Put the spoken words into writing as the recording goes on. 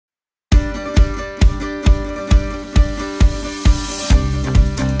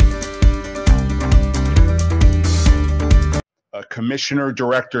Commissioner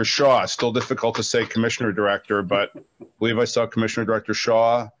Director Shaw. Still difficult to say Commissioner Director, but I believe I saw Commissioner Director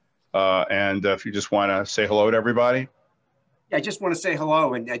Shaw. And if you just want to say hello to everybody. Yeah, I just want to say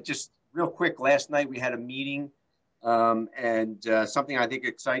hello. And just real quick, last night we had a meeting and something I think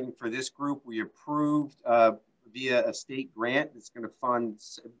exciting for this group. We approved via a state grant that's going to fund,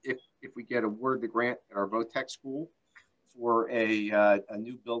 if we get awarded the grant at our Votech school, for a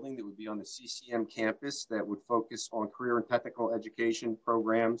new building that would be on the CCM campus that would focus on career and technical education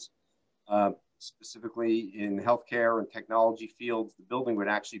programs, specifically in healthcare and technology fields. The building would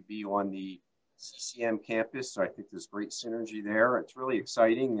actually be on the CCM campus, so I think there's great synergy there. It's really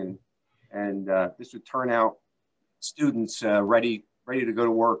exciting, and this would turn out students ready to go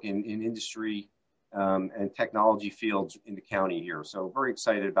to work in industry and technology fields in the county here. So very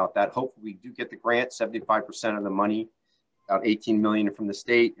excited about that. Hopefully we do get the grant, 75% of the money, about 18 million from the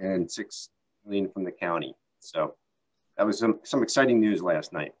state and 6 million from the county. So that was some exciting news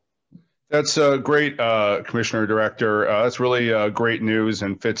last night. That's great, Commissioner Director. That's really great news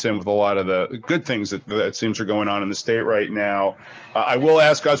and fits in with a lot of the good things that seems are going on in the state right now. I will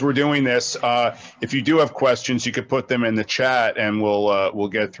ask, as we're doing this, if you do have questions, you could put them in the chat, and we'll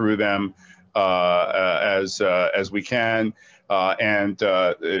get through them as we can. And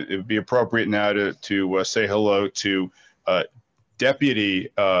it would be appropriate now to say hello to Deputy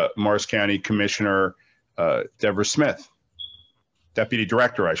Morris County Commissioner Deborah Smith, Deputy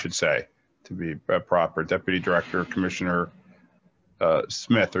Director, I should say, to be proper. Deputy Director Commissioner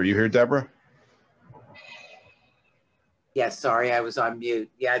Smith. Are you here, Deborah? Yes, sorry, I was on mute.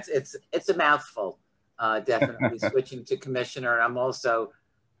 Yeah, it's a mouthful. Definitely switching to Commissioner. I'm also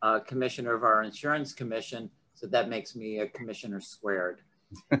Commissioner of our Insurance Commission, so that makes me a Commissioner squared.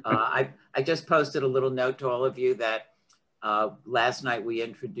 I just posted a little note to all of you that last night we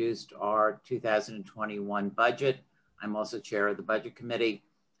introduced our 2021 budget. I'm also chair of the Budget Committee,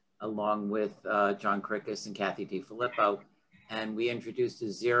 along with John Krikis and Kathy DiFilippo. And we introduced a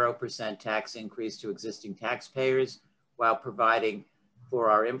 0% tax increase to existing taxpayers while providing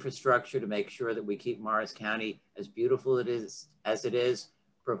for our infrastructure to make sure that we keep Morris County as beautiful as it is,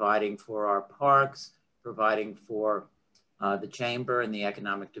 providing for our parks, providing for the Chamber and the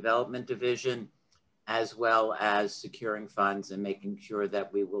Economic Development Division, as well as securing funds and making sure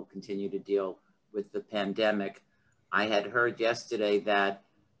that we will continue to deal with the pandemic. I had heard yesterday that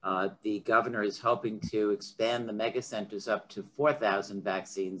the governor is hoping to expand the mega centers up to 4,000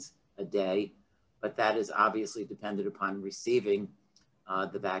 vaccines a day, but that is obviously dependent upon receiving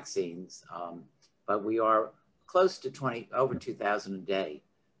the vaccines. But we are close to over 2,000 a day.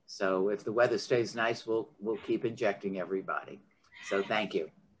 So if the weather stays nice, we'll keep injecting everybody. So thank you.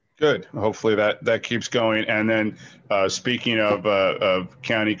 Good. Hopefully that keeps going. And then speaking of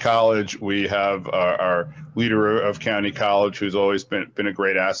County College, we have our leader of County College, who's always been a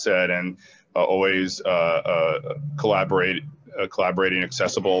great asset and always collaborating,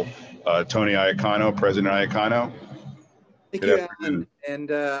 accessible. Tony Iacano, President Iacano. Thank you, Alan.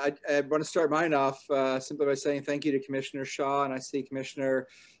 And I want to start mine off simply by saying thank you to Commissioner Shaw, and I see Commissioner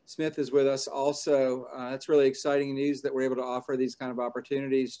Smith is with us also. It's really exciting news that we're able to offer these kind of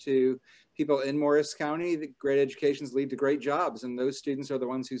opportunities to people in Morris County. The great educations lead to great jobs, and those students are the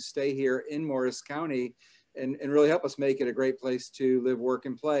ones who stay here in Morris County and really help us make it a great place to live, work,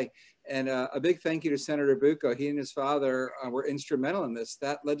 and play. And a big thank you to Senator Bucco. He and his father were instrumental in this.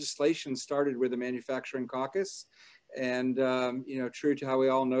 That legislation started with the Manufacturing Caucus. And, you know, true to how we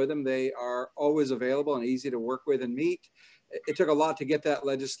all know them, they are always available and easy to work with and meet. It took a lot to get that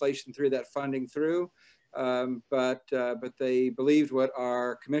legislation through, that funding through, but they believed what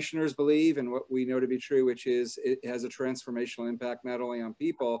our commissioners believe and what we know to be true, which is it has a transformational impact not only on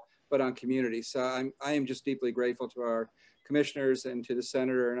people, but on community. So I am just deeply grateful to our commissioners and to the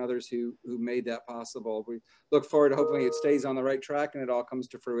senator and others who made that possible. We look forward to hopefully it stays on the right track and it all comes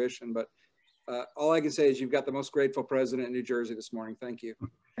to fruition. But all I can say is you've got the most grateful president in New Jersey this morning. Thank you.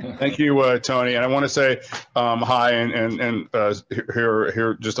 Thank you, Tony. And I want to say hi and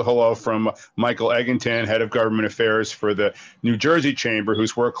here just a hello from Michael Egginton, Head of Government Affairs for the New Jersey Chamber,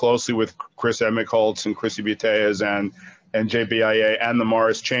 who's worked closely with Chris Emmett-Holtz and Chrissy Buteas and JBIA and the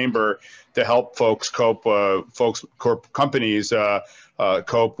Morris Chamber to help companies cope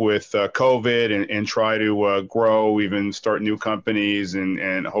with COVID and try to grow, even start new companies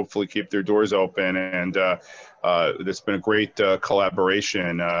and hopefully keep their doors open. And it's been a great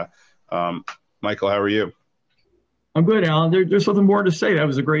collaboration. Michael, how are you? I'm good, Alan. There's nothing more to say. That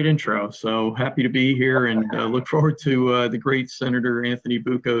was a great intro. So happy to be here and look forward to the great Senator Anthony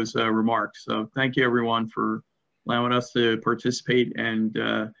Bucco's remarks. So thank you, everyone, for allowing us to participate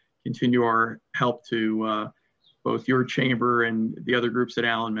and continue our help to both your chamber and the other groups that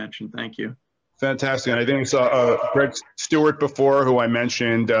Alan mentioned. Thank you. Fantastic. And I think Greg Stewart before, who I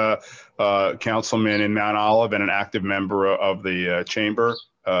mentioned, councilman in Mount Olive and an active member of the chamber.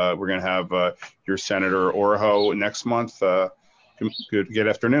 We're going to have your Senator Orho next month. Good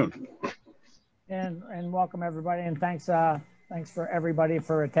afternoon. And welcome everybody, and thanks for everybody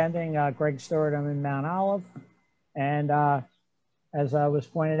for attending. Greg Stewart, I'm in Mount Olive, and as was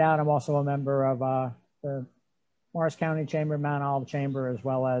pointed out, I'm also a member of the Morris County Chamber, Mount Olive Chamber, as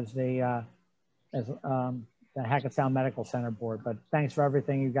well as the Hackettstown Medical Center Board. But thanks for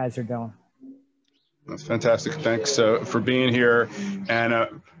everything you guys are doing. That's fantastic. Thanks for being here.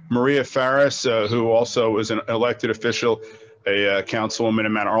 And Maria Farris, who also is an elected official, a councilwoman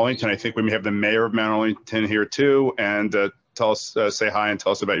in Mount Arlington. I think we may have the mayor of Mount Arlington here too. And tell us, say hi and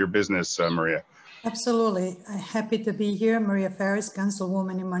tell us about your business, Maria. Absolutely. Happy to be here. Maria Farris,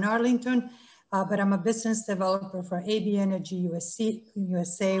 councilwoman in Mount Arlington. But I'm a business developer for AB Energy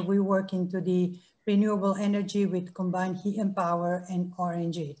USA. We work into the renewable energy with combined heat and power and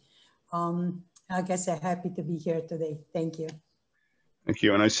RNG. I guess I'm happy to be here today. Thank you. Thank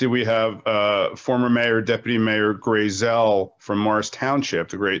you. And I see we have former Mayor, Deputy Mayor Grazel from Morris Township,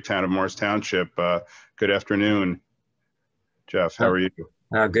 the great town of Morris Township. Good afternoon, Jeff. How are you?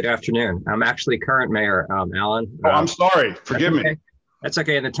 Good afternoon. I'm actually current mayor, Alan. Oh, I'm sorry. Forgive me. That's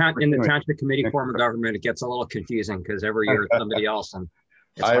okay. In the township committee form of government, it gets a little confusing because every year it's somebody else. And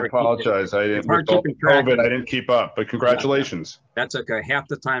I apologize. I didn't. With COVID, I didn't keep up. But congratulations. That's okay. Half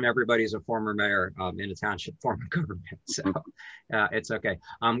the time, everybody's a former mayor in a township form of government, so it's okay.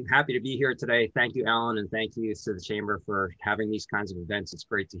 I'm happy to be here today. Thank you, Alan, and thank you to the chamber for having these kinds of events. It's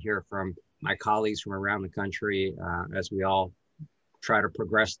great to hear from my colleagues from around the country as we all try to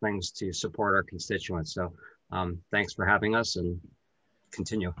progress things to support our constituents. So thanks for having us, and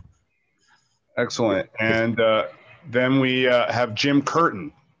continue. Excellent. And then we have Jim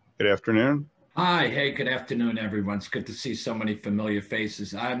Curtin. Good afternoon. Hi. Hey, good afternoon, everyone. It's good to see so many familiar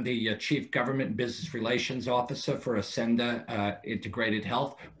faces. I'm the Chief Government and Business Relations Officer for Ascenda Integrated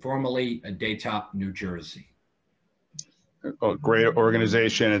Health, formerly Daytop, New Jersey. Oh, great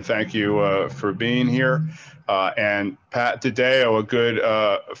organization, and thank you for being here. And Pat DiDeo, a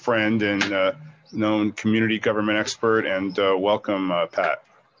good friend and known community government expert, and welcome, Pat.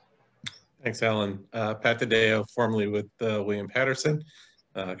 Thanks, Alan. Pat DiDeo, formerly with William Patterson,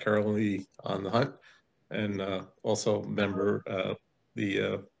 currently on the hunt, and also member,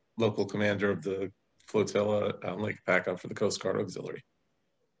 the local commander of the flotilla on Lake Apacon for the Coast Guard Auxiliary.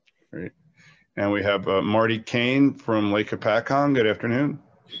 Great. And we have Marty Kane from Lake Apacon. Good afternoon.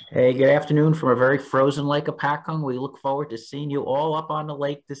 Hey, good afternoon from a very frozen Lake Apacon. We look forward to seeing you all up on the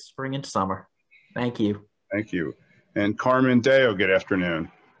lake this spring and summer. Thank you. Thank you. And Carmen Deo, good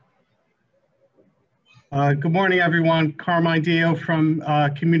afternoon. Good morning, everyone. Carmine Deo from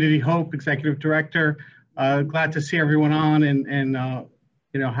Community Hope, Executive Director. Glad to see everyone on, and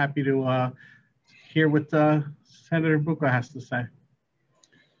you know, happy to hear what Senator Bucco has to say.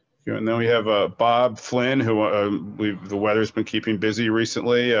 And then we have Bob Flynn, who the weather's been keeping busy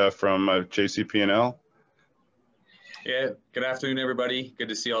recently from JCP&L. Yeah, good afternoon, everybody. Good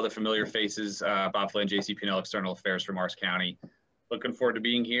to see all the familiar faces. Bob Flynn, JCP&L External Affairs for Morris County. Looking forward to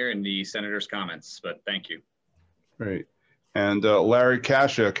being here and the senator's comments, but thank you. Great. And Larry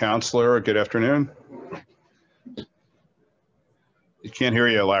Cascia, counselor, good afternoon. You can't hear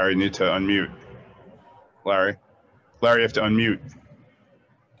you, Larry. You need to unmute. Larry, you have to unmute.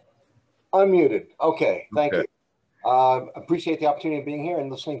 Unmuted. Okay, thank you. Appreciate the opportunity of being here and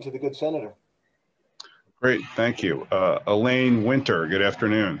listening to the good senator. Great, thank you. Elaine Winter, good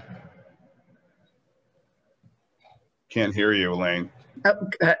afternoon. Can't hear you, Elaine. Oh,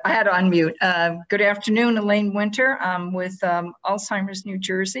 I had to unmute. Good afternoon, Elaine Winter. I'm with Alzheimer's New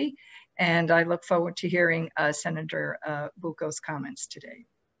Jersey, and I look forward to hearing Senator Bucco's comments today.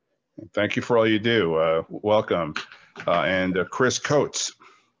 Thank you for all you do. Welcome. And Chris Coates.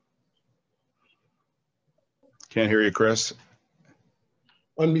 Can't hear you, Chris.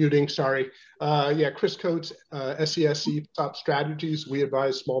 Unmuting, sorry. Yeah, Chris Coates, SES ESOP Strategies. We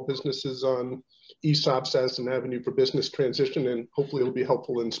advise small businesses on ESOPs as an avenue for business transition, and hopefully it'll be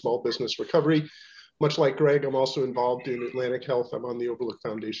helpful in small business recovery. Much like Greg, I'm also involved in Atlantic Health. I'm on the Overlook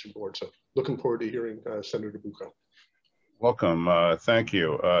Foundation board, so looking forward to hearing Senator Bucco. Welcome, thank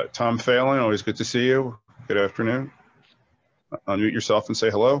you. Tom Phelan, always good to see you. Good afternoon. Unmute yourself and say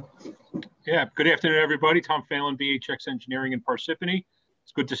hello. Yeah, good afternoon, everybody. Tom Phelan, BHX Engineering in Parsippany.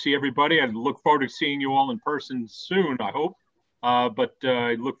 It's good to see everybody. I look forward to seeing you all in person soon, I hope. But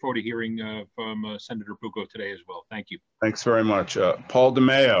I look forward to hearing from Senator Bucco today as well. Thank you. Thanks very much. Paul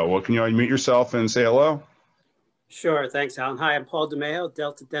DeMeo, well, can you unmute yourself and say hello? Sure, thanks, Alan. Hi, I'm Paul DeMeo,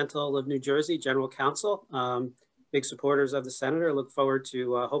 Delta Dental of New Jersey, General Counsel. Big supporters of the senator. Look forward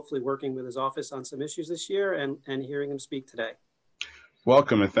to hopefully working with his office on some issues this year and hearing him speak today.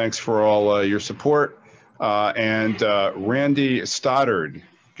 Welcome, and thanks for all your support. Randy Stoddard,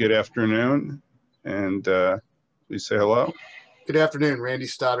 good afternoon, and please say hello. Good afternoon, Randy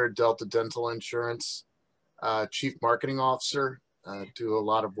Stoddard, Delta Dental Insurance, Chief Marketing Officer. Do a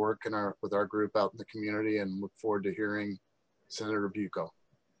lot of work with our group out in the community, and look forward to hearing Senator Bucco.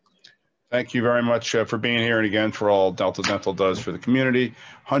 Thank you very much for being here, and again for all Delta Dental does for the community.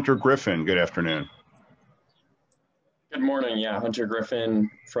 Hunter Griffin, good afternoon. Good morning. Yeah, Hunter Griffin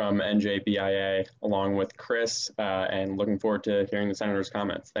from NJBIA, along with Chris, and looking forward to hearing the senator's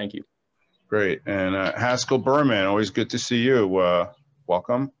comments. Thank you. Great. And Haskell Berman, always good to see you.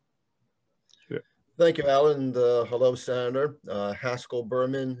 Welcome. Thank you, Alan. Hello, Senator. Haskell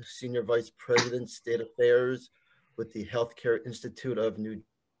Berman, Senior Vice President, State Affairs with the Healthcare Institute of New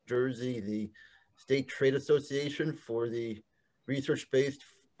Jersey, the State Trade Association for the research-based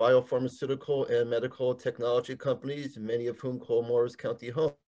biopharmaceutical and medical technology companies, many of whom call Morris County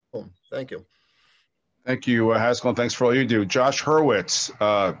home. Thank you. Thank you, Haskell, and thanks for all you do. Josh Hurwitz,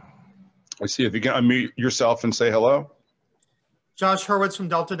 let's see if you can unmute yourself and say hello. Josh Hurwitz from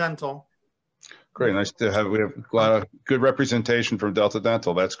Delta Dental. Great, nice to have. We have a lot of good representation from Delta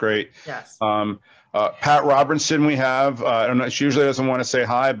Dental. That's great. Yes. Pat Robinson, we have. I don't know, she usually doesn't want to say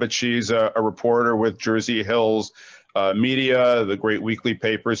hi, but she's a reporter with Jersey Hills Media, the great weekly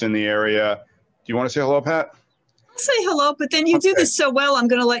papers in the area. Do you want to say hello, Pat? I'll say hello, but then you do this so well, I'm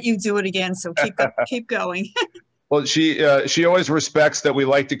going to let you do it again. So keep going. Well, she always respects that we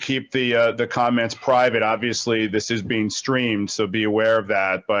like to keep the comments private. Obviously, this is being streamed, so be aware of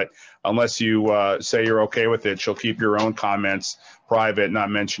that. But unless you say you're okay with it, she'll keep your own comments private, not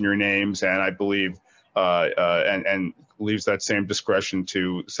mention your names, and I believe and leaves that same discretion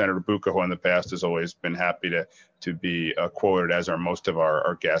to Senator Bucco, who in the past has always been happy to be quoted, as are most of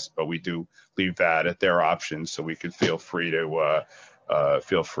our guests. But we do leave that at their options, so we could feel free to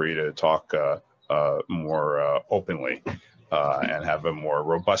talk more openly and have a more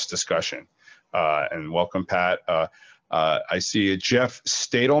robust discussion. And welcome, Pat. I see Jeff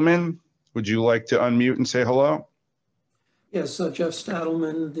Stadelman. Would you like to unmute and say hello? Yes, Jeff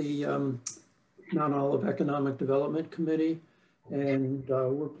Stadelman, the Mount Olive Economic Development Committee, and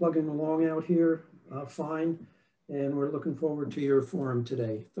we're plugging along out here fine, and we're looking forward to your forum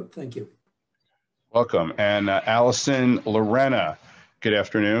today. So thank you. Welcome. And Allison Lorena, good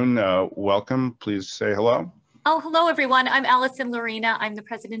afternoon. Welcome. Please say hello. Oh, hello, everyone. I'm Allison Lorena. I'm the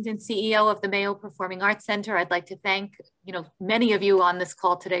president and CEO of the Mayo Performing Arts Center. I'd like to thank, many of you on this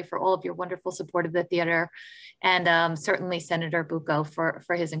call today for all of your wonderful support of the theater, and certainly Senator Bucco for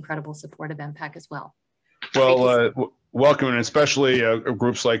his incredible support of MPAC as well. Well, welcome, and especially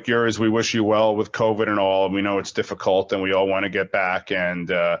groups like yours. We wish you well with COVID and all. We know it's difficult, and we all want to get back and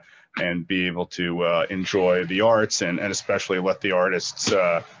be able to enjoy the arts and especially let the artists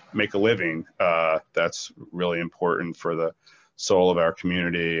make a living. That's really important for the soul of our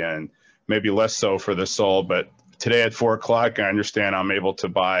community, and maybe less so for the soul. But today at 4 o'clock, I understand I'm able to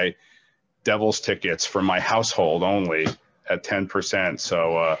buy Devils tickets for my household only at 10%.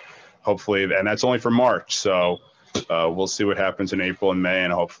 So hopefully, and that's only for March. So we'll see what happens in April and May,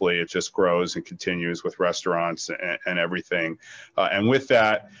 and hopefully it just grows and continues with restaurants and everything. And with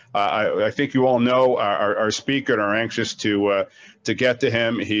that, I think you all know our speaker and are anxious to get to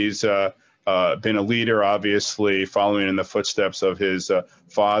him. He's been a leader, obviously, following in the footsteps of his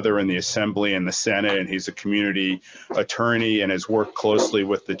father in the Assembly and the Senate, and he's a community attorney and has worked closely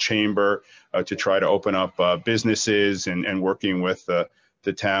with the chamber to try to open up businesses and working with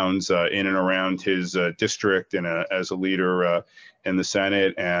the towns in and around his district, and as a leader in the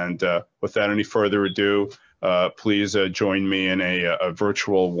Senate. And without any further ado, please join me in a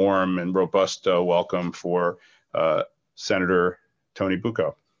virtual, warm, and robust welcome for Senator Tony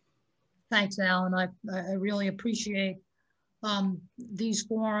Bucco. Thanks, Alan. I really appreciate these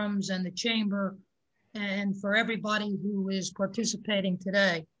forums and the chamber, and for everybody who is participating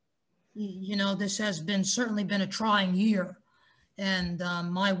today. This has certainly been a trying year. And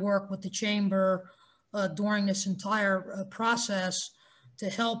my work with the chamber during this entire process to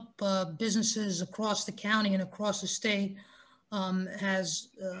help businesses across the county and across the state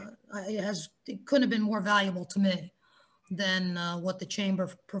it couldn't have been more valuable to me than what the chamber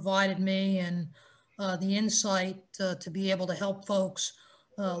provided me, and the insight to be able to help folks,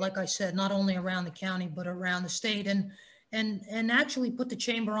 like I said, not only around the county but around the state, and actually put the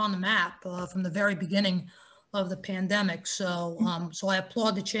chamber on the map from the very beginning of the pandemic. So I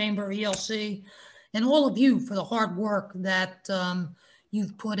applaud the chamber, ELC, and all of you for the hard work that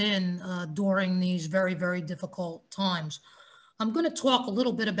you've put in during these very, very difficult times. I'm going to talk a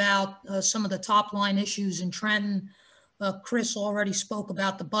little bit about some of the top line issues in Trenton. Chris already spoke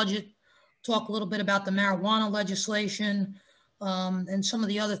about the budget, talk a little bit about the marijuana legislation, and some of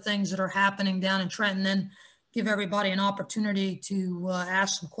the other things that are happening down in Trenton, then give everybody an opportunity to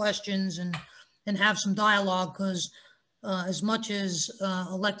ask some questions and have some dialogue, because as much as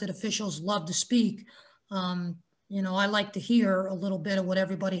elected officials love to speak, you know, I like to hear a little bit of what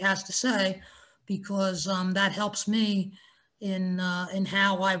everybody has to say, because that helps me in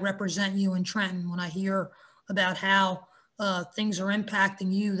how I represent you in Trenton. When I hear about how things are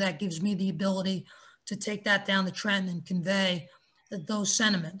impacting you, that gives me the ability to take that down to Trenton and convey those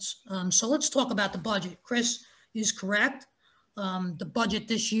sentiments. So let's talk about the budget. Chris is correct. The budget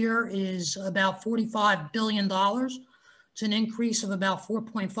this year is about $45 billion. It's an increase of about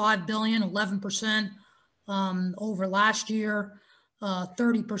 $4.5 billion, 11% over last year,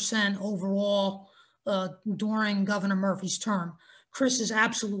 30% overall during Governor Murphy's term. Chris is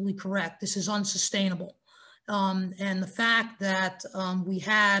absolutely correct. This is unsustainable. And the fact that we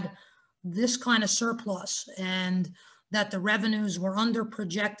had this kind of surplus and that the revenues were under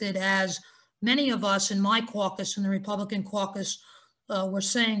projected, as many of us in my caucus and the Republican caucus were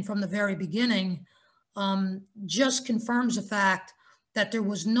saying from the very beginning, just confirms the fact that there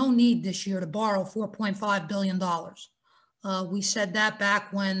was no need this year to borrow $4.5 billion. We said that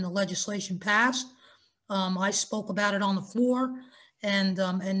back when the legislation passed. I spoke about it on the floor, and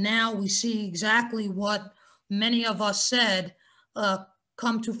now we see exactly what many of us said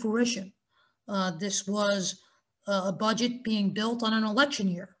come to fruition. This was a budget being built on an election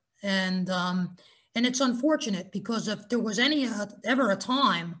year, and it's unfortunate, because if there was ever a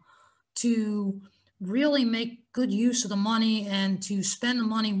time to really make good use of the money and to spend the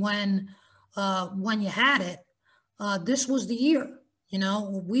money when you had it, this was the year. You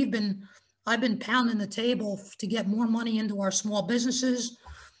know, I've been pounding the table to get more money into our small businesses,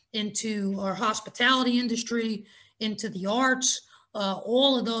 into our hospitality industry, into the arts.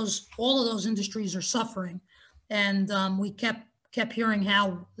 All of those industries are suffering, and we kept hearing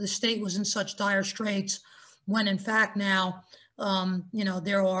how the state was in such dire straits, when in fact now, you know,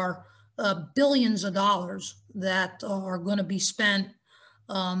 there are billions of dollars that are going to be spent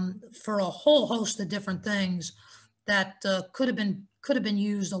for a whole host of different things that could have been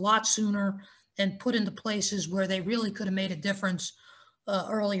used a lot sooner and put into places where they really could have made a difference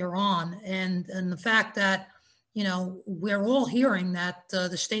earlier on. And the fact that, you know, we're all hearing that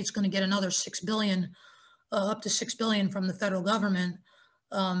the state's going to get another $6 billion, up to $6 billion from the federal government,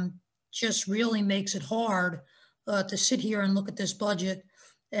 just really makes it hard to sit here and look at this budget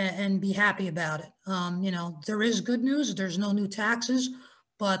and be happy about it. You know, there is good news. There's no new taxes,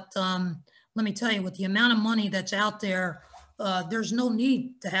 but let me tell you, with the amount of money that's out there, there's no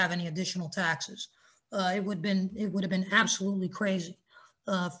need to have any additional taxes. It would have been absolutely crazy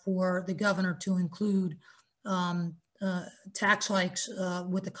for the governor to include tax hikes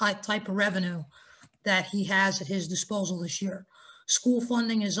with the type of revenue that he has at his disposal this year. School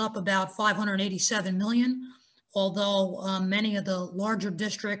funding is up about $587 million, although many of the larger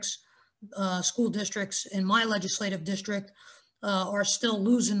districts, school districts in my legislative district are still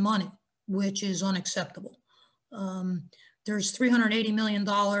losing money, which is unacceptable. There's $380 million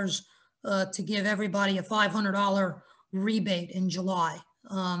to give everybody a $500 rebate in July.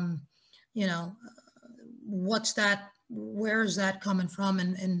 You know, what's that? Where is that coming from?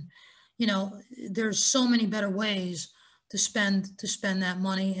 And you know, there's so many better ways to spend that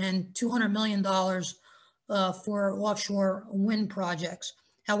money, and $200 million for offshore wind projects.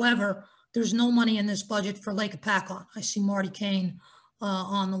 However, there's no money in this budget for Lake Apacon. I see Marty Kane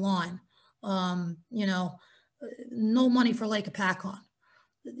on the line. You know, no money for Lake Apacon.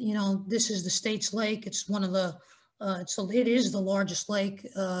 You know, this is the state's lake. It's one of the, it is the largest lake,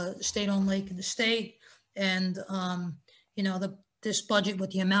 state-owned lake in the state. And, you know, this budget,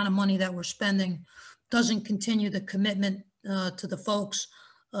 with the amount of money that we're spending, doesn't continue the commitment to the folks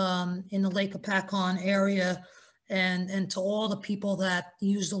in the Lake Apacon area and to all the people that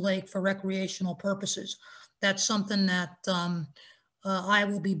use the lake for recreational purposes. That's something that I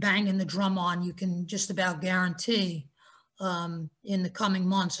will be banging the drum on, you can just about guarantee, in the coming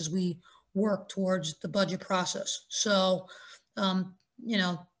months as we work towards the budget process. So, you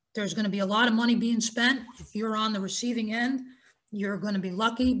know, there's going to be a lot of money being spent. If you're on the receiving end, you're going to be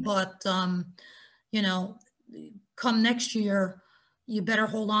lucky, but, you know, come next year, you better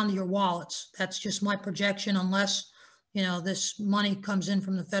hold on to your wallets. That's just my projection, unless, you know, this money comes in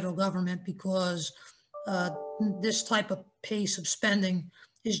from the federal government, because this type of pace of spending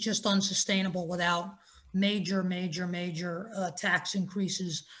is just unsustainable without major tax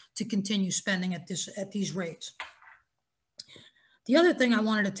increases to continue spending at these rates. The other thing I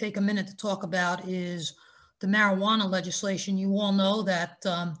wanted to take a minute to talk about is the marijuana legislation. You all know that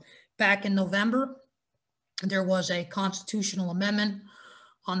back in November, there was a constitutional amendment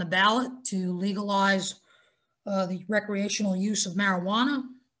on the ballot to legalize the recreational use of marijuana.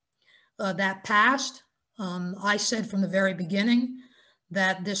 That passed. I said from the very beginning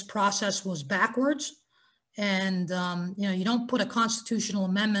that this process was backwards, and you don't put a constitutional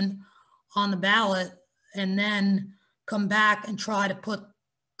amendment on the ballot and then come back and try to put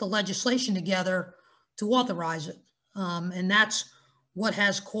the legislation together to authorize it. And that's what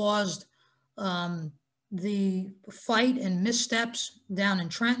has caused the fight and missteps down in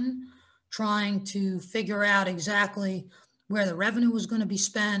Trenton, trying to figure out exactly where the revenue was going to be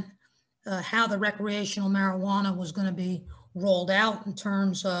spent, how the recreational marijuana was going to be rolled out in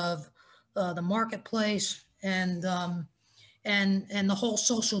terms of the marketplace and the whole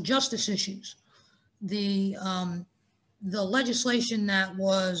social justice issues. The legislation that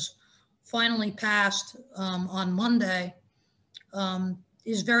was finally passed on Monday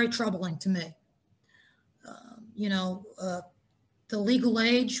is very troubling to me. The legal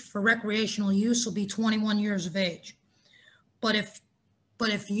age for recreational use will be 21 years of age. But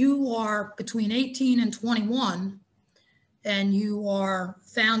if you are between 18 and 21 and you are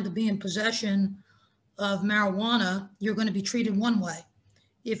found to be in possession of marijuana, you're going to be treated one way.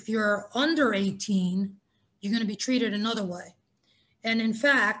 If you're under 18, you're going to be treated another way. And in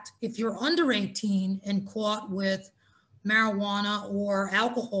fact, if you're under 18 and caught with marijuana or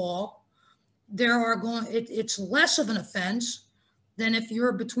alcohol, it's less of an offense than if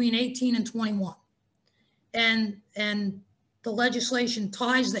you're between 18 and 21. And the legislation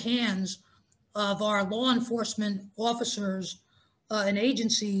ties the hands of our law enforcement officers and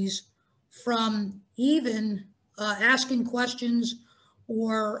agencies from even asking questions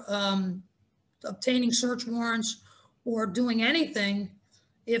or obtaining search warrants or doing anything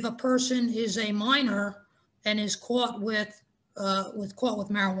if a person is a minor and is caught with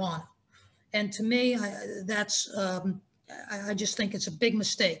marijuana. And to me, I just think it's a big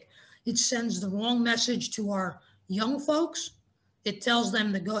mistake. It sends the wrong message to our young folks. It tells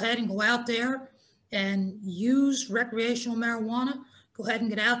them to go ahead and go out there and use recreational marijuana. Go ahead and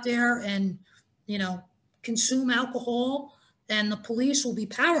get out there and, consume alcohol, and the police will be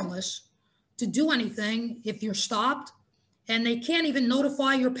powerless to do anything if you're stopped. And they can't even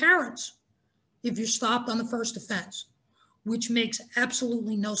notify your parents if you're stopped on the first offense, which makes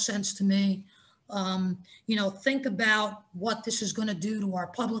absolutely no sense to me. Think about what this is going to do to our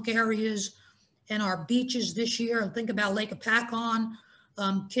public areas and our beaches this year. Think about Lake Apacon.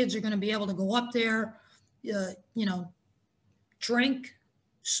 Kids are going to be able to go up there, drink,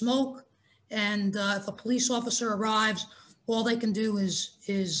 smoke, and if a police officer arrives, all they can do is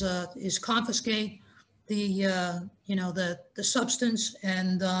confiscate the substance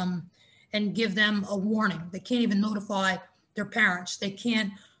and give them a warning. They can't even notify their parents. They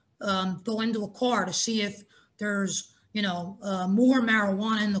can't go into a car to see if there's more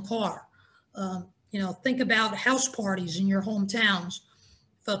marijuana in the car. Think about house parties in your hometowns.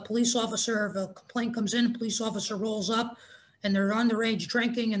 If a complaint comes in, a police officer rolls up and they're underage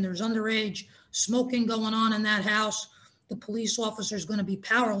drinking and there's underage smoking going on in that house, the police officer is going to be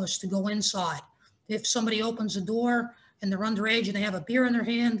powerless to go inside. If somebody opens the door and they're underage and they have a beer in their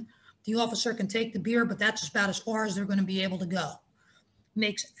hand, the officer can take the beer, but that's about as far as they're going to be able to go.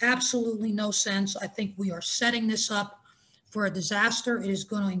 Makes absolutely no sense. I think we are setting this up for a disaster. It is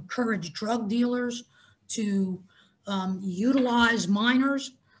going to encourage drug dealers to utilize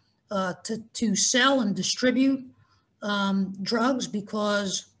minors to sell and distribute drugs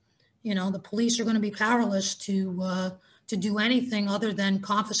because, the police are going to be powerless to do anything other than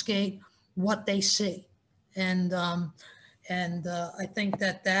confiscate what they see. And I think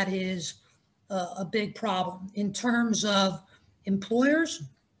that is a big problem. In terms of employers,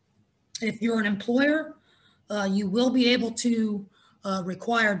 if you're an employer, you will be able to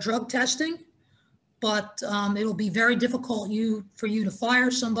require drug testing, but it'll be very difficult for you to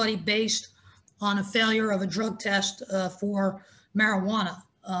fire somebody based on a failure of a drug test for marijuana.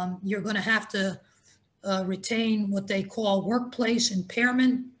 You're going to have to retain what they call workplace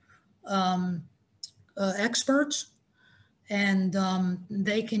impairment experts, and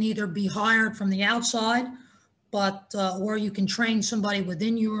they can either be hired from the outside, or you can train somebody with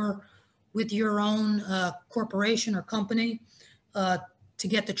your own corporation or company to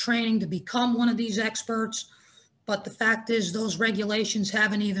get the training to become one of these experts. But the fact is those regulations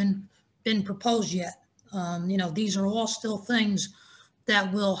haven't even been proposed yet. These are all still things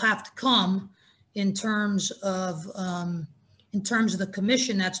that will have to come in terms of the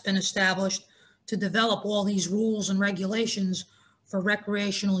commission that's been established to develop all these rules and regulations for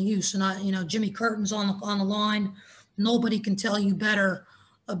recreational use. And Jimmy Curtin's on the line. Nobody can tell you better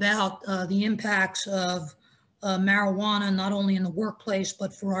about the impacts of marijuana, not only in the workplace,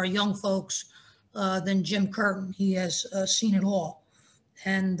 but for our young folks than Jim Curtin. He has seen it all.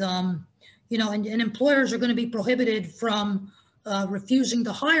 And, and employers are going to be prohibited from refusing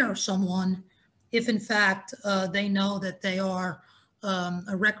to hire someone if in fact they know that they are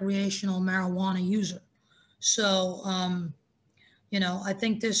a recreational marijuana user. So, I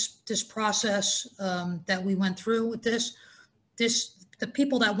think this process that we went through with the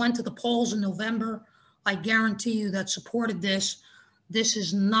people that went to the polls in November, I guarantee you that supported this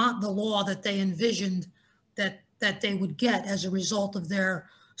is not the law that they envisioned that they would get as a result of their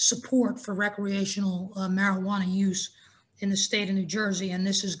support for recreational marijuana use in the state of New Jersey. And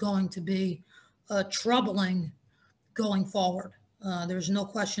this is going to be troubling going forward. There's no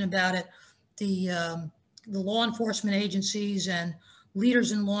question about it. The law enforcement agencies and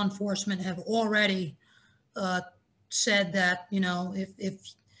leaders in law enforcement have already said that,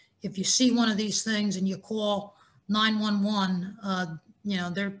 if you see one of these things and you call 911,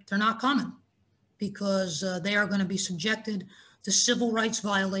 they're not coming, because they are going to be subjected to civil rights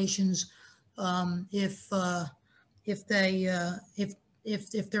violations if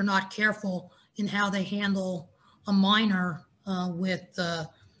they're not careful in how they handle a minor with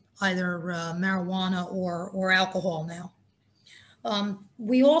either marijuana or alcohol now.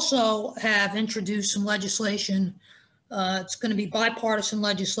 We also have introduced some legislation. It's going to be bipartisan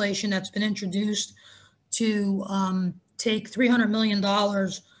legislation that's been introduced to take $300 million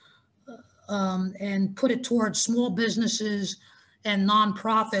and put it towards small businesses and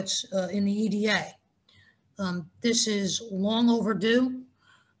nonprofits in the EDA. This is long overdue.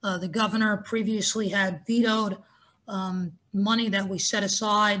 The governor previously had vetoed money that we set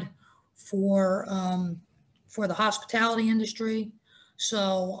aside for the hospitality industry.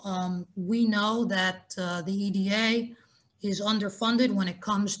 So we know that the EDA is underfunded when it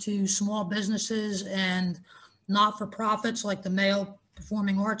comes to small businesses and not-for-profits like the Mayo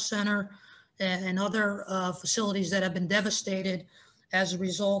Performing Arts Center and other facilities that have been devastated as a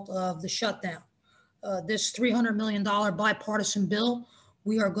result of the shutdown. This $300 million bipartisan bill,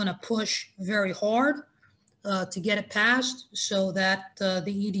 we are going to push very hard to get it passed so that the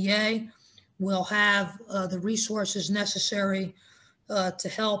EDA will have the resources necessary to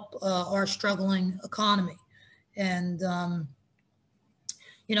help our struggling economy. And,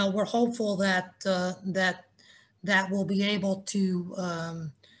 we're hopeful that that will be able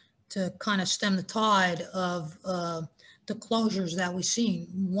to kind of stem the tide of the closures that we've seen.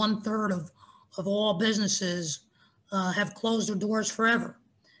 1/3 of all businesses have closed their doors forever.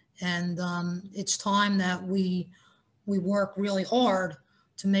 And it's time that we work really hard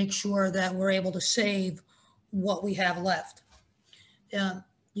to make sure that we're able to save what we have left.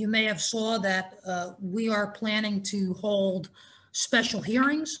 You may have saw that we are planning to hold special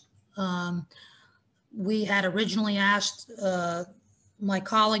hearings. We had originally asked my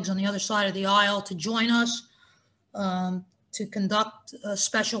colleagues on the other side of the aisle to join us to conduct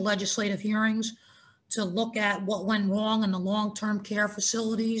special legislative hearings to look at what went wrong in the long-term care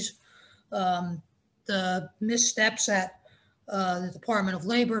facilities, the missteps at the Department of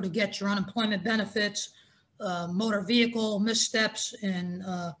Labor to get your unemployment benefits, motor vehicle missteps in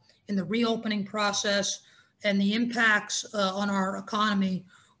the reopening process, and the impacts on our economy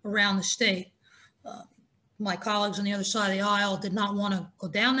around the state. My colleagues on the other side of the aisle did not want to go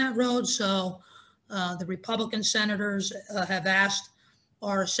down that road, so the Republican senators have asked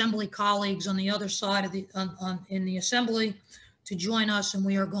our assembly colleagues on the other side of in the assembly to join us, and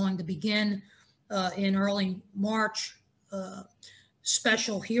we are going to begin in early March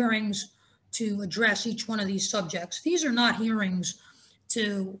special hearings to address each one of these subjects. These are not hearings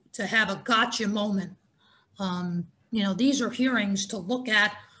to have a gotcha moment. These are hearings to look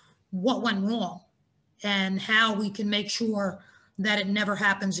at what went wrong and how we can make sure that it never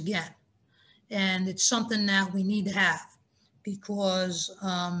happens again. And it's something that we need to have because,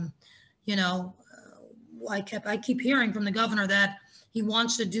 I keep hearing from the governor that he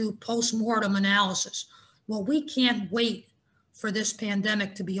wants to do post-mortem analysis. Well, we can't wait for this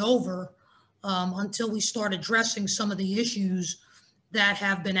pandemic to be over until we start addressing some of the issues that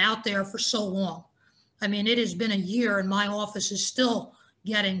have been out there for so long. I mean, it has been a year and my office is still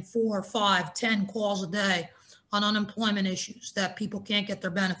getting 4, 5, 10 calls a day on unemployment issues that people can't get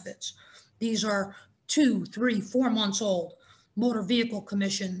their benefits. These are 2, 3, 4 months old motor vehicle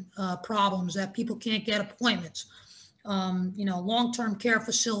commission problems that people can't get appointments. you know, long-term care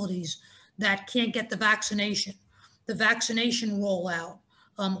facilities that can't get the vaccination rollout.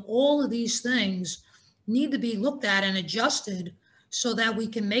 All of these things need to be looked at and adjusted so that we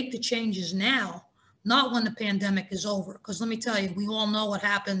can make the changes now, not when the pandemic is over. Because let me tell you, we all know what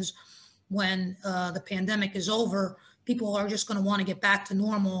happens when the pandemic is over. People are just going to want to get back to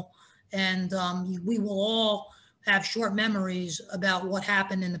normal, and we will all have short memories about what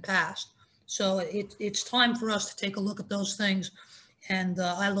happened in the past. So it's time for us to take a look at those things, and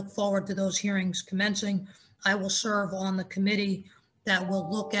I look forward to those hearings commencing. I will serve on the committee that will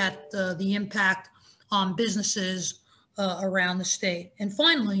look at the impact on businesses around the state. And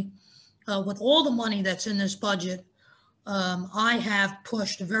finally, with all the money that's in this budget, I have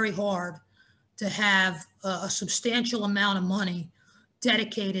pushed very hard to have a substantial amount of money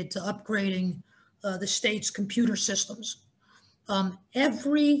dedicated to upgrading the state's computer systems.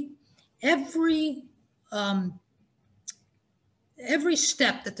 Every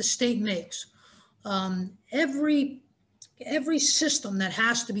step that the state makes, every system that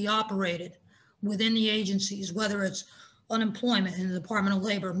has to be operated within the agencies, whether it's unemployment in the Department of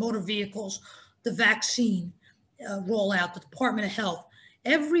Labor, motor vehicles, the vaccine rollout, the Department of Health,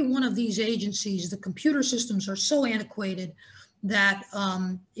 every one of these agencies, the computer systems are so antiquated that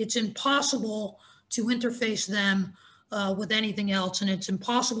it's impossible to interface them with anything else. And it's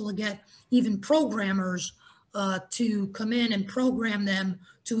impossible to get even programmers to come in and program them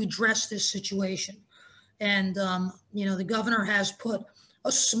to address this situation. And, you know, the governor has put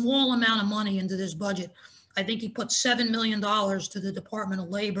a small amount of money into this budget. I think he put $7 million to the Department of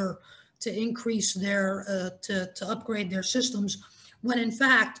Labor to increase their, to upgrade their systems, when in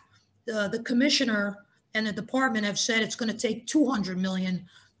fact, the commissioner and the department have said it's going to take $200 million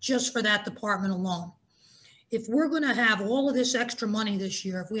just for that department alone. If we're going to have all of this extra money this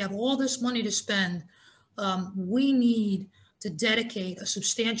year, if we have all this money to spend, we need to dedicate a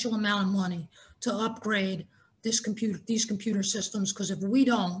substantial amount of money to upgrade these computer systems, because if we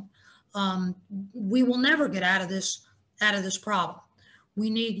don't, we will never get out of this problem. We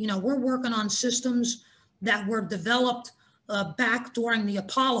need, you know, we're working on systems that were developed back during the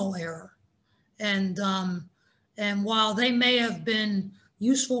Apollo era, and while they may have been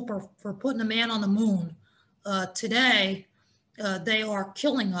useful for putting a man on the moon, today they are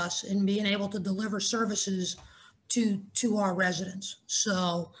killing us in being able to deliver services to our residents.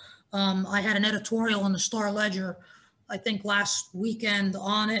 So I had an editorial in the Star Ledger, I think last weekend,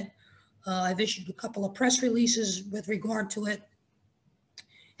 on it. I've issued a couple of press releases with regard to it,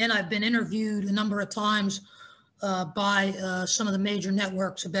 and I've been interviewed a number of times by some of the major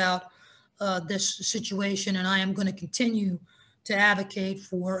networks about this situation, and I am going to continue to advocate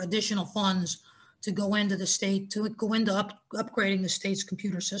for additional funds to go into the state, to go into upgrading the state's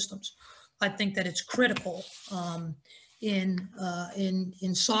computer systems. I think that it's critical in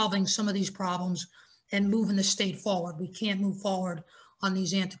solving some of these problems and moving the state forward. We can't move forward on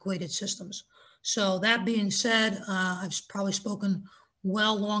these antiquated systems. So that being said, I've probably spoken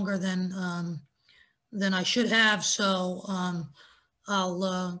well longer than I should have. So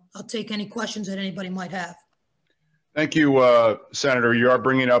I'll take any questions that anybody might have. Thank you, Senator. You are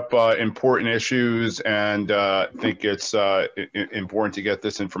bringing up important issues, and I think it's important to get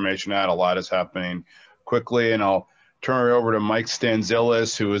this information out. A lot is happening quickly, and I'll turn it over to Mike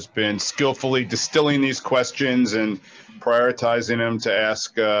Stanzilis, who has been skillfully distilling these questions and prioritizing them to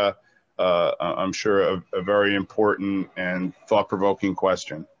ask, I'm sure, a very important and thought-provoking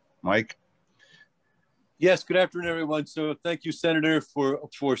question. Mike? Yes, good afternoon, everyone. So thank you, Senator,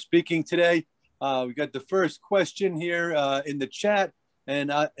 for speaking today. We got the first question here in the chat,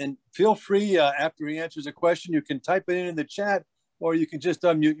 and feel free after he answers a question, you can type it in the chat, or you can just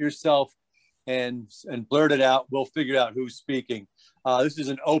unmute yourself and blurt it out. We'll figure out who's speaking. This is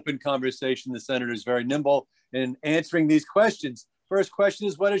an open conversation. The Senator is very nimble in answering these questions. First question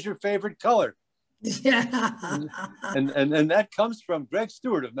is, what is your favorite color? Yeah. and that comes from Greg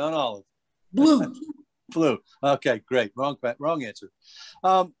Stewart of Mount Olive. Blue. Blue. Okay, great. Wrong answer.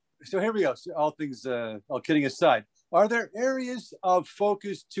 So here we go. So all kidding aside, are there areas of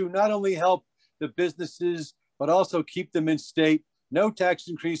focus to not only help the businesses, but also keep them in state? No tax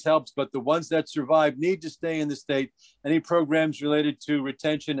increase helps, but the ones that survive need to stay in the state. Any programs related to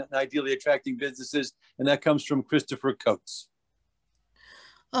retention and ideally attracting businesses? And that comes from Christopher Coates.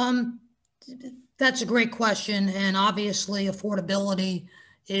 That's a great question. And obviously affordability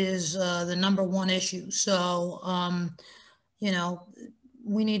is the #1 issue. So, you know,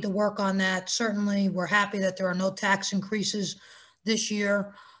 we need to work on that. Certainly, we're happy that there are no tax increases this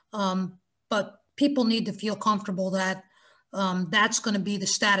year, but people need to feel comfortable that that's going to be the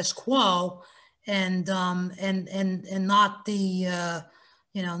status quo, and not the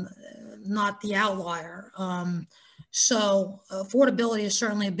not the outlier. So affordability is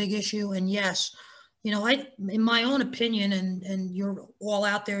certainly a big issue. And yes, in my own opinion, and you're all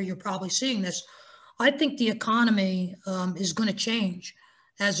out there, you're probably seeing this, I think the economy is going to change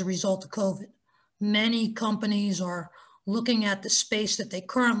as a result of COVID. Many companies are looking at the space that they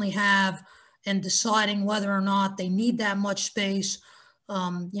currently have and deciding whether or not they need that much space.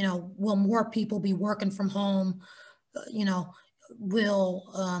 Will more people be working from home?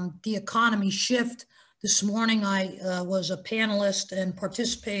 Will the economy shift? This morning, I was a panelist and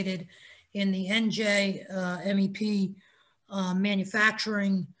participated in the NJ MEP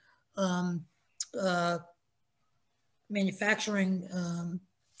manufacturing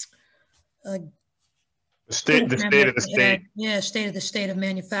State of the state. Yeah, state of the state of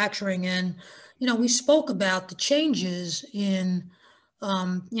manufacturing. And, we spoke about the changes in,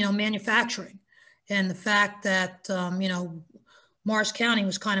 manufacturing and the fact that, Morris County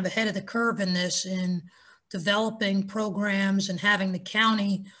was kind of ahead of the curve in this, in developing programs and having the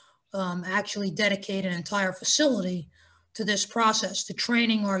county actually dedicate an entire facility to this process, to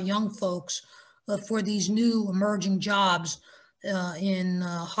training our young folks for these new emerging jobs in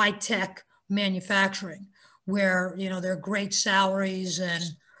high-tech manufacturing, where there are great salaries and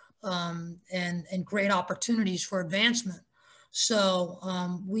great opportunities for advancement. So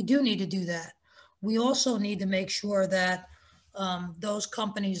we do need to do that. We also need to make sure that those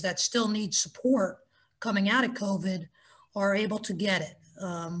companies that still need support coming out of COVID are able to get it,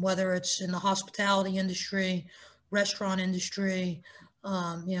 whether it's in the hospitality industry, restaurant industry,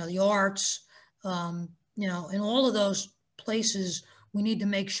 the arts, in all of those places, we need to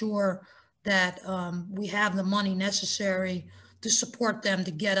make sure that we have the money necessary to support them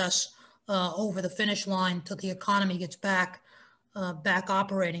to get us over the finish line till the economy gets back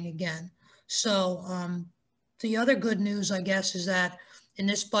operating again. So the other good news, I guess, is that in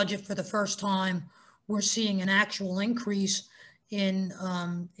this budget, for the first time, we're seeing an actual increase in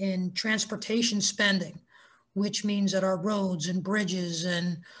transportation spending, which means that our roads and bridges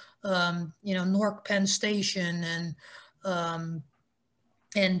and Newark Penn Station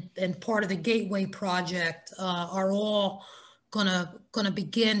and part of the Gateway project are all gonna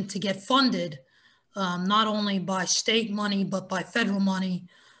begin to get funded, not only by state money but by federal money,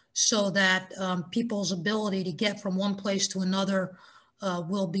 so that people's ability to get from one place to another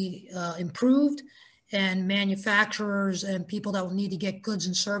will be improved, and manufacturers and people that will need to get goods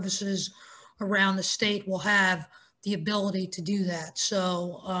and services around the state will have the ability to do that.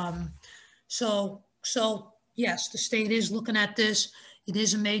 So, so yes, the state is looking at this. It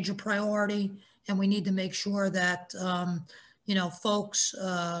is a major priority, and we need to make sure that folks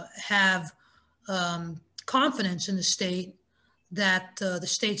have confidence in the state, that the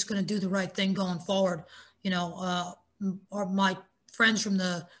state's going to do the right thing going forward. My friends from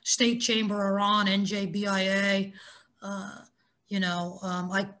the state chamber are on NJBIA.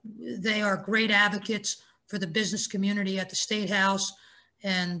 They are great advocates for the business community at the State House,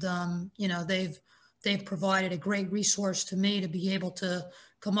 and they've provided a great resource to me to be able to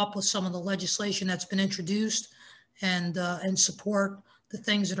come up with some of the legislation that's been introduced and support the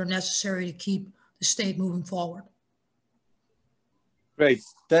things that are necessary to keep the state moving forward. Great,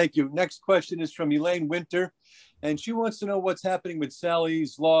 thank you. Next question is from Elaine Winter, and she wants to know what's happening with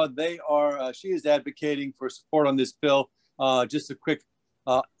Sally's Law. She is advocating for support on this bill. Just a quick,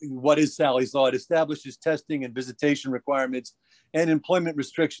 what is Sally's Law? It establishes testing and visitation requirements and employment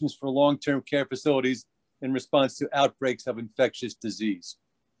restrictions for long-term care facilities in response to outbreaks of infectious disease.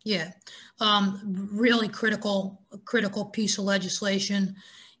 Yeah, really critical piece of legislation.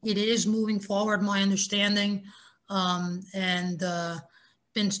 It is moving forward, my understanding, and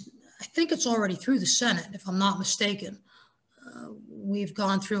I think it's already through the Senate, if I'm not mistaken. We've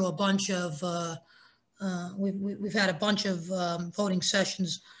gone through a bunch of, we've had a bunch of voting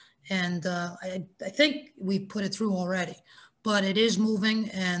sessions, and I think we put it through already. But it is moving,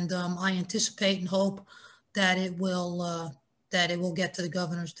 and I anticipate and hope that it will get to the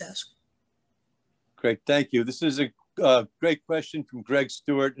governor's desk. Great, thank you. This is a great question from Greg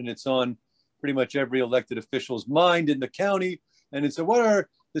Stewart, and it's on pretty much every elected official's mind in the county. And it's what are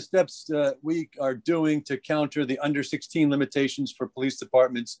the steps we are doing to counter the under 16 limitations for police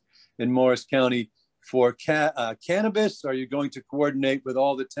departments in Morris County for cannabis? Are you going to coordinate with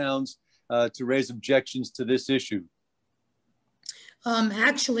all the towns to raise objections to this issue?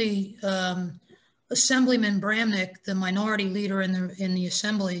 Actually, Assemblyman Bramnick, the minority leader in the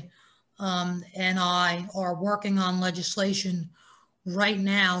assembly, and I are working on legislation right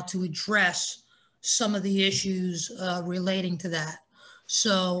now to address some of the issues relating to that.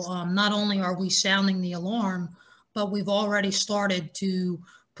 So not only are we sounding the alarm, but we've already started to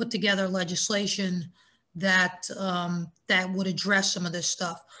put together legislation that that would address some of this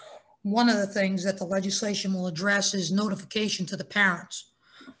stuff. One of the things that the legislation will address is notification to the parents.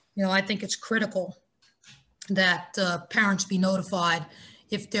 You know, I think it's critical that parents be notified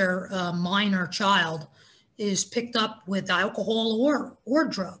if their minor child is picked up with alcohol or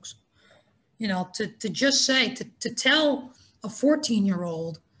drugs. You know, to just say, to tell a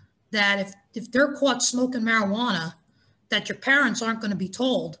 14-year-old that if they're caught smoking marijuana, that your parents aren't going to be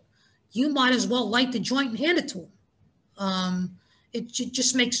told, you might as well light the joint and hand it to them. It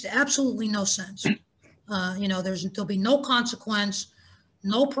just makes absolutely no sense. You know, there'll be no consequence,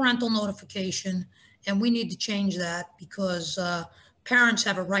 no parental notification, and we need to change that because parents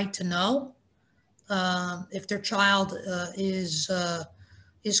have a right to know if their child is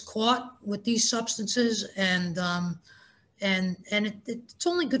caught with these substances, and it's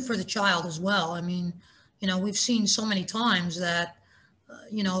only good for the child as well. I mean, you know, we've seen so many times that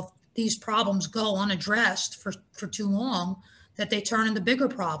you know, if these problems go unaddressed for too long, that they turn into bigger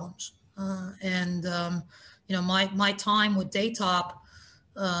problems. You know, my time with Daytop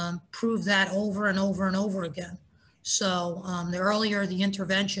proved that over and over and over again. So the earlier the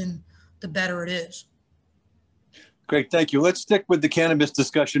intervention, the better it is. Great, thank you. Let's stick with the cannabis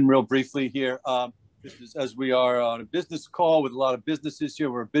discussion real briefly here. This is, as we are on a business call with a lot of businesses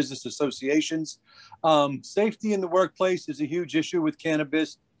here, we're business associations. Safety in the workplace is a huge issue with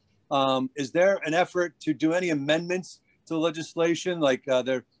cannabis. Is there an effort to do any amendments to legislation? Like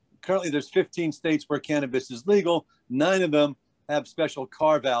currently there's 15 states where cannabis is legal. 9 of them have special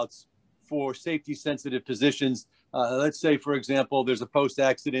carve-outs for safety-sensitive positions. Let's say, for example, there's a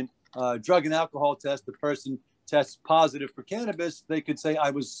post-accident drug and alcohol test. The person tests positive for cannabis. They could say,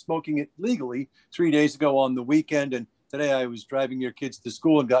 I was smoking it legally 3 days ago on the weekend, and today I was driving your kids to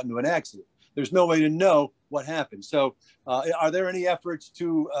school and got into an accident. There's no way to know what happened. So are there any efforts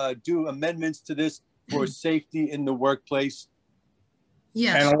to do amendments to this for safety in the workplace?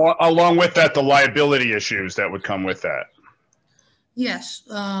 Yes. And along with that, the liability issues that would come with that. Yes.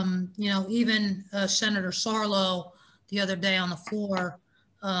 You know, even Senator Sarlo the other day on the floor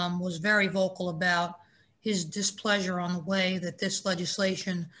was very vocal about his displeasure on the way that this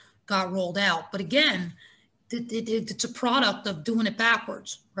legislation got rolled out. But again, it's a product of doing it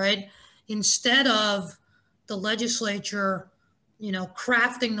backwards, right? Instead of the legislature, you know,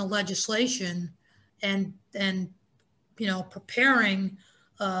 crafting the legislation and you know, preparing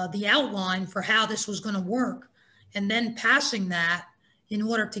the outline for how this was going to work, and then passing that in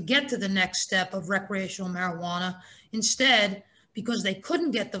order to get to the next step of recreational marijuana. Instead, because they couldn't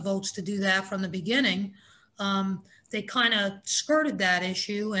get the votes to do that from the beginning, they kind of skirted that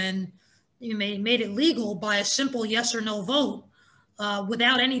issue and you made it legal by a simple yes or no vote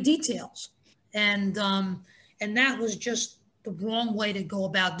without any details. And that was just the wrong way to go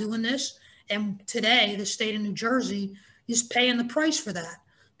about doing this. And today, the state of New Jersey is paying the price for that,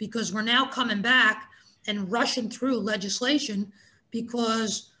 because we're now coming back and rushing through legislation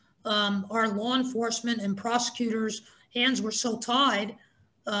because our law enforcement and prosecutors' hands were so tied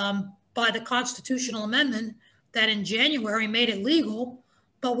by the constitutional amendment that in January made it legal,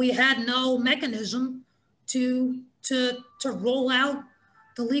 but we had no mechanism to roll out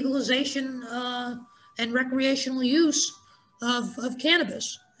the legalization and recreational use of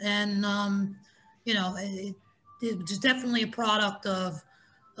cannabis. And you know, it's definitely a product of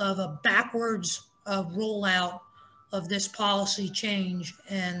a backwards rollout of this policy change,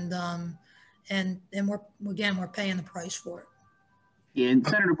 and we're paying the price for it. And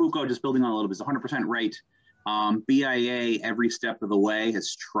Senator Bucco, just building on a little bit, is 100% right. BIA every step of the way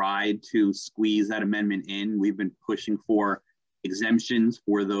has tried to squeeze that amendment in. We've been pushing for exemptions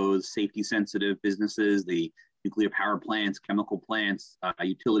for those safety sensitive businesses, the nuclear power plants, chemical plants,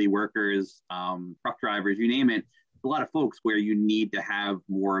 utility workers, truck drivers, you name it. A lot of folks where you need to have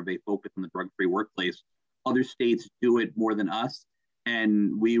more of a focus on the drug-free workplace. Other states do it more than us.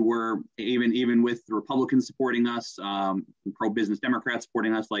 And we were, even with the Republicans supporting us, pro-business Democrats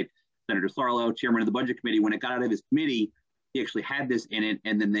supporting us, like Senator Sarlo, chairman of the Budget Committee, when it got out of his committee, he actually had this in it,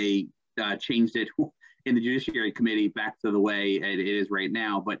 and then they changed it in the Judiciary Committee back to the way it is right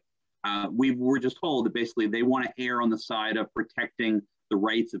now. But we were just told that basically they want to err on the side of protecting the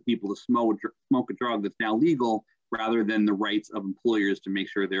rights of people to smoke a drug that's now legal, rather than the rights of employers to make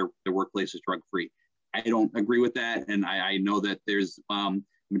sure their workplace is drug-free. I don't agree with that, and I know that there's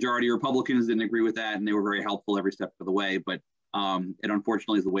majority of Republicans didn't agree with that, and they were very helpful every step of the way, but it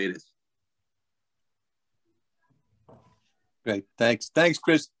unfortunately is the way it is. Great, thanks,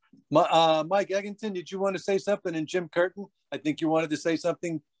 Chris. Mike Eggington, did you want to say something? And Jim Curtin, I think you wanted to say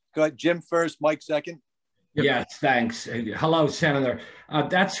something. Go ahead, Jim first, Mike second. Yes, thanks. Hello, Senator.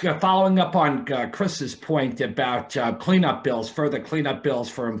 That's following up on Chris's point about cleanup bills, further cleanup bills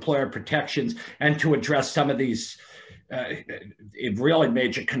for employer protections, and to address some of these really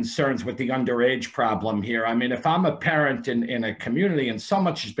major concerns with the underage problem here. I mean, if I'm a parent in a community and so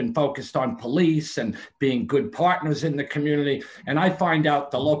much has been focused on police and being good partners in the community, and I find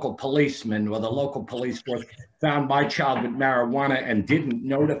out the local policeman or the local police force found my child with marijuana and didn't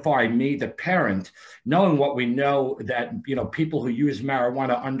notify me, the parent, knowing what we know, that, you know, people who use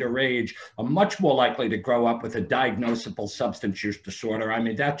marijuana underage are much more likely to grow up with a diagnosable substance use disorder. I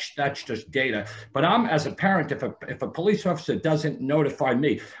mean, that's just data. But I'm, as a parent, if a police officer doesn't notify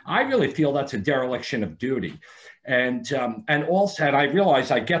me, I really feel that's a dereliction of duty. And also, and I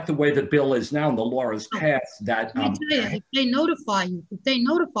realize I get the way the bill is now and the law is passed that if they notify you, if they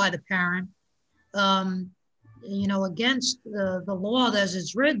notify the parent, you know, against the law as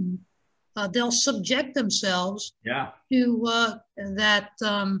it's written, they'll subject themselves to that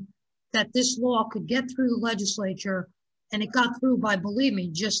this law could get through the legislature, and it got through by, believe me,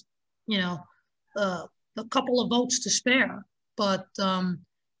 just, you know, a couple of votes to spare. But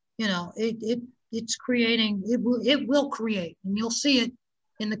you know, it's creating, it will create, and you'll see it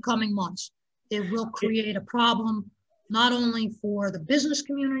in the coming months. It will create a problem not only for the business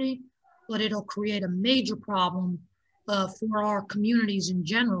community, but it'll create a major problem for our communities in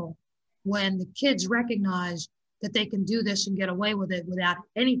general when the kids recognize that they can do this and get away with it without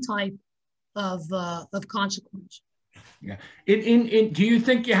any type of consequence. Yeah. Do you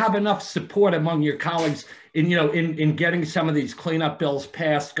think you have enough support among your colleagues in getting some of these cleanup bills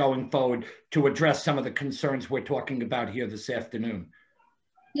passed going forward to address some of the concerns we're talking about here this afternoon?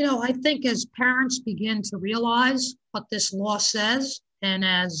 You know, I think as parents begin to realize what this law says, and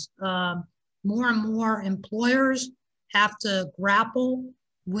as more and more employers have to grapple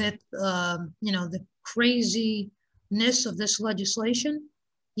with, you know, the craziness of this legislation,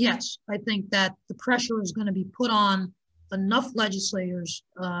 yes, I think that the pressure is going to be put on enough legislators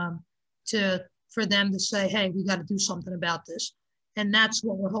for them to say, hey, we got to do something about this. And that's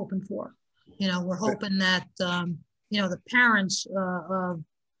what we're hoping for. You know, we're hoping that, you know, the parents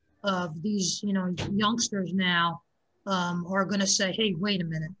of these, you know, youngsters now are going to say, hey, wait a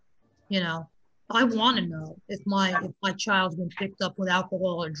minute, you know, I want to know if my child's been picked up with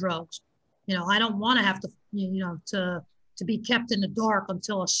alcohol or drugs. You know, I don't want to have to, you know, to be kept in the dark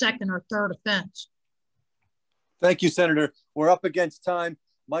until a second or third offense. Thank you, Senator. We're up against time.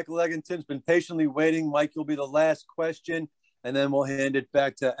 Michael Eggington's been patiently waiting. Mike, you'll be the last question, and then we'll hand it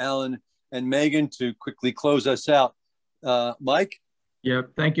back to Alan and Megan to quickly close us out. Mike? Yeah,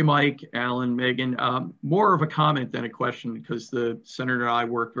 thank you, Mike, Alan, Megan. More of a comment than a question, because the Senator and I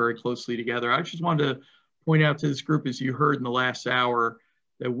work very closely together. I just wanted to point out to this group, as you heard in the last hour,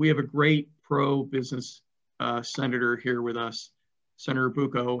 that we have a great pro-business senator here with us, Senator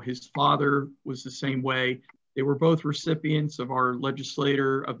Bucco. His father was the same way. They were both recipients of our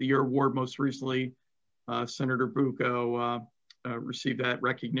Legislator of the Year award. Most recently, Senator Bucco received that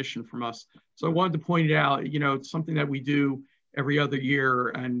recognition from us. So I wanted to point it out, you know, it's something that we do every other year,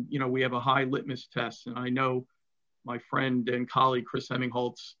 and, you know, we have a high litmus test. And I know my friend and colleague, Chris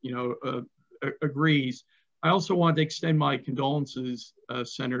Hemmingholtz, you know, agrees. I also want to extend my condolences,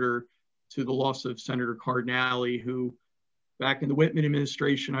 Senator, to the loss of Senator Cardinale, who back in the Whitman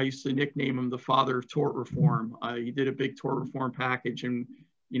administration, I used to nickname him the father of tort reform. He did a big tort reform package, and,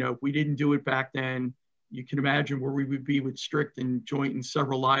 you know, if we didn't do it back then, you can imagine where we would be with strict and joint and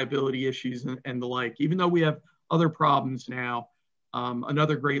several liability issues and the like, even though we have other problems now.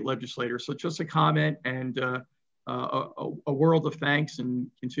 Another great legislator. So just a comment and a world of thanks,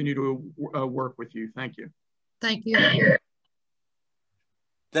 and continue to work with you. Thank you. Thank you.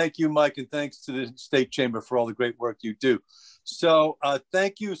 Thank you, Mike, and thanks to the State Chamber for all the great work you do. So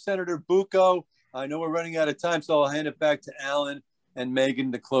thank you, Senator Bucco. I know we're running out of time, so I'll hand it back to Alan and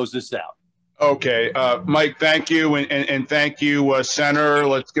Megan to close this out. Okay, Mike, thank you, and thank you, Senator.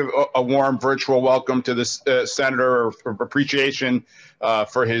 Let's give a warm virtual welcome to this Senator for appreciation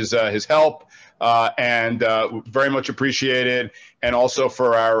for his help, and very much appreciated, and also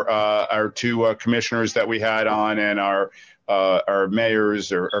for our two commissioners that we had on, and our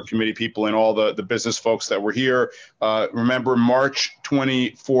mayors, our committee people, and all the business folks that were here. Remember, March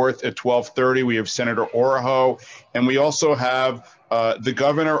 24th at 12:30, we have Senator Oroho, and we also have the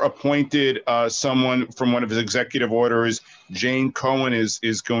governor appointed someone from one of his executive orders. Jane Cohen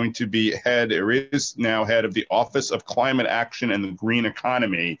is going to be head, or is now head, of the Office of Climate Action and the Green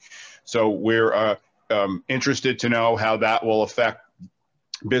Economy. So we're interested to know how that will affect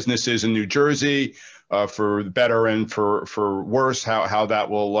businesses in New Jersey, for better and for worse, how that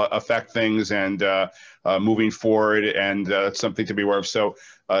will affect things and moving forward, and it's something to be aware of. So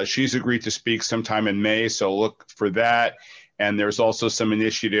she's agreed to speak sometime in May, so look for that. And there's also some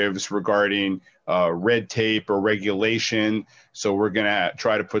initiatives regarding red tape or regulation. So we're going to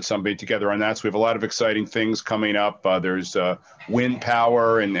try to put something together on that. So we have a lot of exciting things coming up. There's wind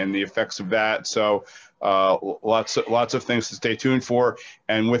power and the effects of that. So lots of things to stay tuned for.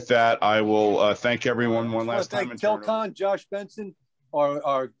 And with that, I will thank everyone one last time. Thank Telcon, Josh Benson,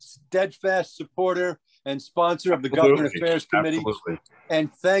 our steadfast supporter and sponsor of the Government Affairs Committee. Absolutely.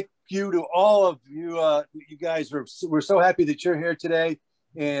 And thank you to all of you. You guys, we're so happy that you're here today,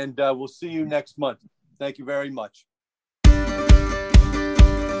 and we'll see you next month. Thank you very much.